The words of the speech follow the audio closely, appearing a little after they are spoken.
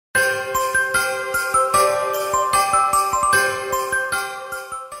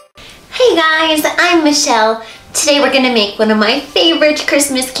Hey guys, I'm Michelle. Today we're going to make one of my favorite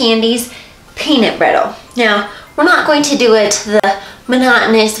Christmas candies, peanut brittle. Now, we're not going to do it the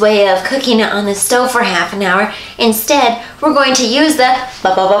monotonous way of cooking it on the stove for half an hour. Instead, we're going to use the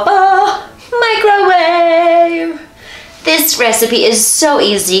microwave. This recipe is so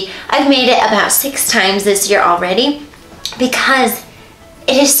easy. I've made it about 6 times this year already because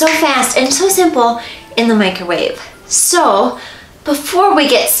it is so fast and so simple in the microwave. So, before we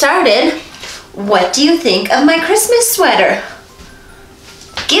get started, what do you think of my Christmas sweater?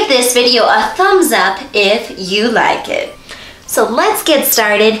 Give this video a thumbs up if you like it. So let's get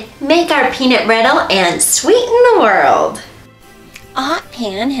started, make our peanut brittle, and sweeten the world. A hot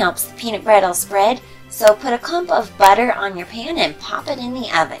pan helps the peanut brittle spread, so put a clump of butter on your pan and pop it in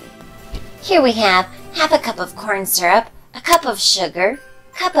the oven. Here we have half a cup of corn syrup, a cup of sugar,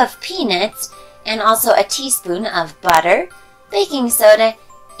 a cup of peanuts, and also a teaspoon of butter, baking soda,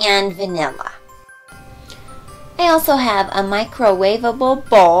 and vanilla. I also have a microwavable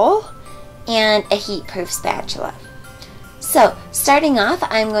bowl and a heat-proof spatula. So, starting off,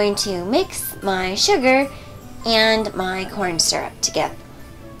 I'm going to mix my sugar and my corn syrup together.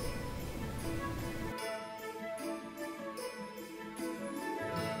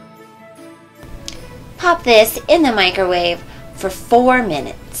 Pop this in the microwave for 4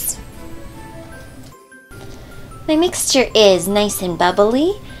 minutes. My mixture is nice and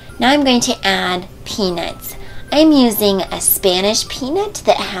bubbly. Now I'm going to add peanuts. I'm using a Spanish peanut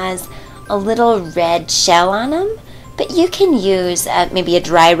that has a little red shell on them, but you can use maybe a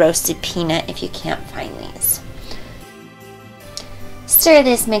dry roasted peanut if you can't find these. Stir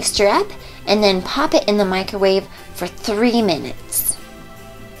this mixture up and then pop it in the microwave for 3 minutes.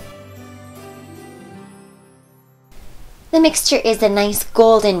 The mixture is a nice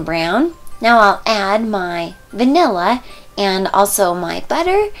golden brown. Now I'll add my vanilla and also my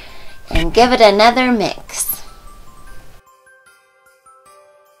butter and give it another mix.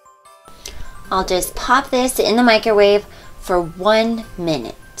 I'll just pop this in the microwave for 1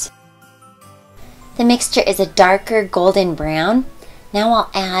 minute. The mixture is a darker golden brown. Now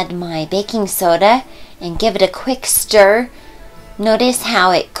I'll add my baking soda and give it a quick stir. Notice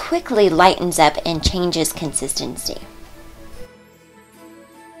how it quickly lightens up and changes consistency.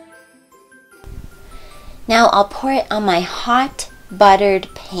 Now I'll pour it on my hot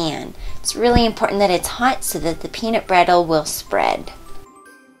buttered pan. It's really important that it's hot so that the peanut brittle will spread.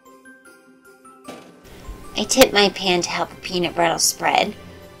 I tip my pan to help the peanut brittle spread.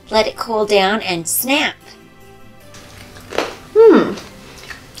 Let it cool down and snap.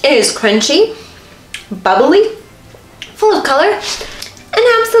 It is crunchy, bubbly, full of color, and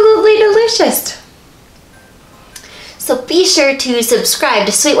absolutely delicious. So be sure to subscribe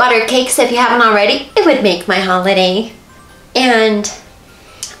to Sweetwater Cakes if you haven't already. It would make my holiday. And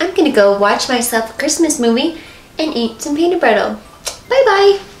I'm gonna go watch myself a Christmas movie and eat some peanut brittle. Bye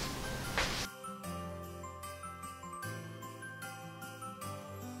bye.